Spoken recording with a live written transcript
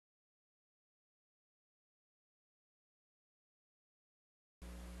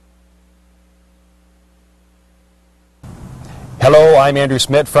Hello, I'm Andrew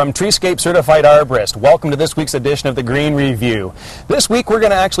Smith from Treescape Certified Arborist. Welcome to this week's edition of the Green Review. This week we're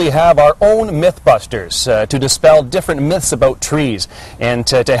going to actually have our own Mythbusters to dispel different myths about trees. And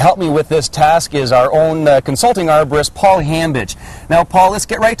to help me with this task is our own consulting arborist, Paul Hambidge. Now, Paul, let's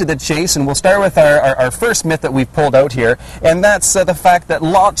get right to the chase, and we'll start with our first myth that we've pulled out here, and that's the fact that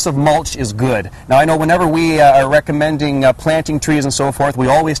lots of mulch is good. Now, I know whenever we are recommending planting trees and so forth, we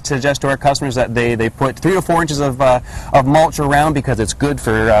always suggest to our customers that they put 3 to 4 inches of mulch around because it's good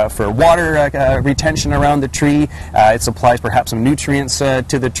for water retention around the tree. It supplies perhaps some nutrients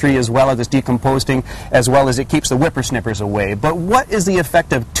to the tree as well as it's decomposing, as well as it keeps the whippersnippers away. But what is the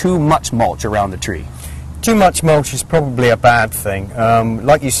effect of too much mulch around the tree? Too much mulch is probably a bad thing.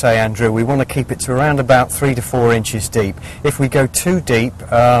 Like you say, Andrew, we want to keep it to around about 3 to 4 inches deep. If we go too deep,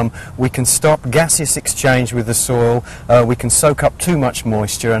 we can stop gaseous exchange with the soil, we can soak up too much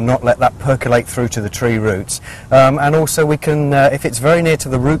moisture and not let that percolate through to the tree roots. And also we can, if it's very near to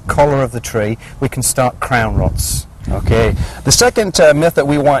the root collar of the tree, we can start crown rots. Okay. The second myth that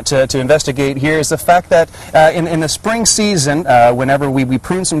we want to investigate here is the fact that in the spring season, whenever we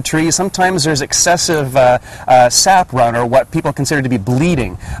prune some trees, sometimes there's excessive sap run, or what people consider to be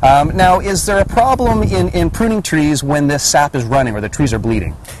bleeding. Now, is there a problem in pruning trees when this sap is running or the trees are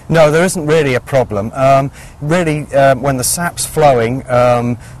bleeding? No, there isn't really a problem. Really, when the sap's flowing,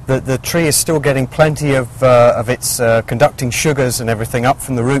 the tree is still getting plenty of its conducting sugars and everything up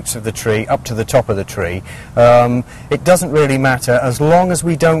from the roots of the tree up to the top of the tree. It doesn't really matter as long as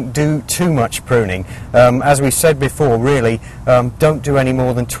we don't do too much pruning. As we said before, really, don't do any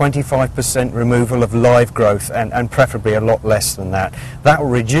more than 25% removal of live growth, and preferably a lot less than that. That will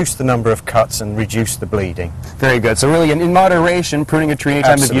reduce the number of cuts and reduce the bleeding. Very good. So really, in moderation, pruning a tree any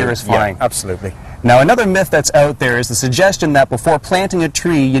time of year is fine. Yeah, absolutely. Now, another myth that's out there is the suggestion that before planting a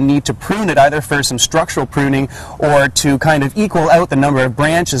tree, you need to prune it either for some structural pruning or to kind of equal out the number of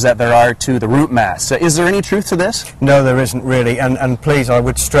branches that there are to the root mass. Is there any truth to this? No, there isn't really, and please, I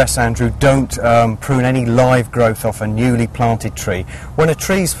would stress, Andrew, don't prune any live growth off a newly planted tree. When a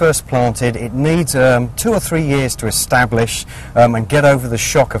tree's first planted, it needs 2 or 3 years to establish and get over the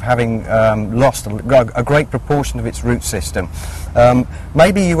shock of having lost a great proportion of its root system.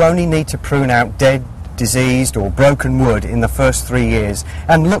 Maybe you only need to prune out dead, diseased or broken wood in the first 3 years,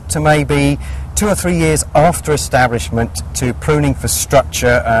 and look to maybe 2 or 3 years after establishment to pruning for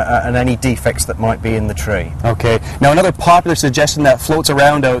structure and any defects that might be in the tree. Okay. Now, another popular suggestion that floats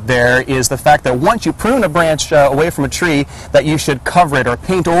around out there is the fact that once you prune a branch away from a tree, that you should cover it or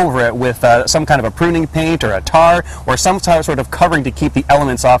paint over it with some kind of a pruning paint or a tar or some sort of covering to keep the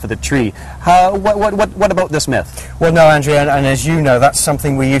elements off of the tree. What about this myth? Well, no, Andrew, and as you know, that's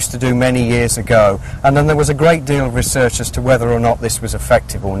something we used to do many years ago, and then there was a great deal of research as to whether or not this was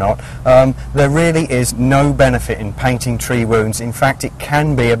effective or not. There really is no benefit in painting tree wounds. In fact, it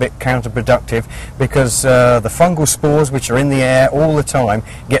can be a bit counterproductive because the fungal spores, which are in the air all the time,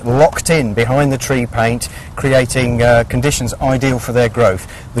 get locked in behind the tree paint, creating conditions ideal for their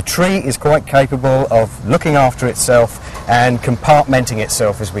growth. The tree is quite capable of looking after itself and compartmenting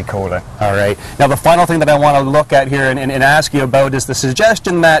itself, as we call it. All right. Now, the final thing that I want to look at here and ask you about is the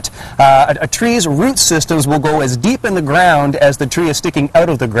suggestion that a tree's root systems will go as deep in the ground as the tree is sticking out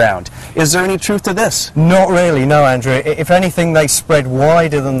of the ground. Is there any truth to this? Not really, no, Andrew. If anything, they spread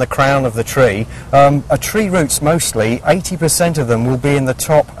wider than the crown of the tree. A tree roots, mostly 80% of them will be in the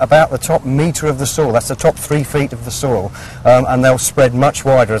top, about the top metre of the soil. That's the top 3 feet of the soil, and they'll spread much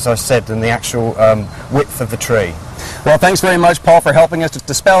wider, as I said, than the actual width of the tree. Well, thanks very much, Paul, for helping us to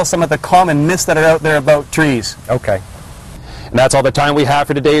dispel some of the common myths that are out there about trees. Okay. And that's all the time we have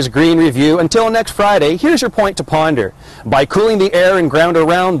for today's Green Review. Until next Friday, here's your point to ponder. By cooling the air and ground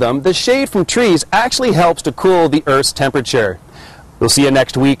around them, the shade from trees actually helps to cool the Earth's temperature. We'll see you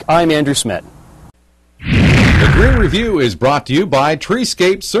next week. I'm Andrew Smith. The Green Review is brought to you by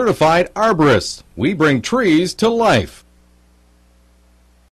Treescape Certified Arborists. We bring trees to life.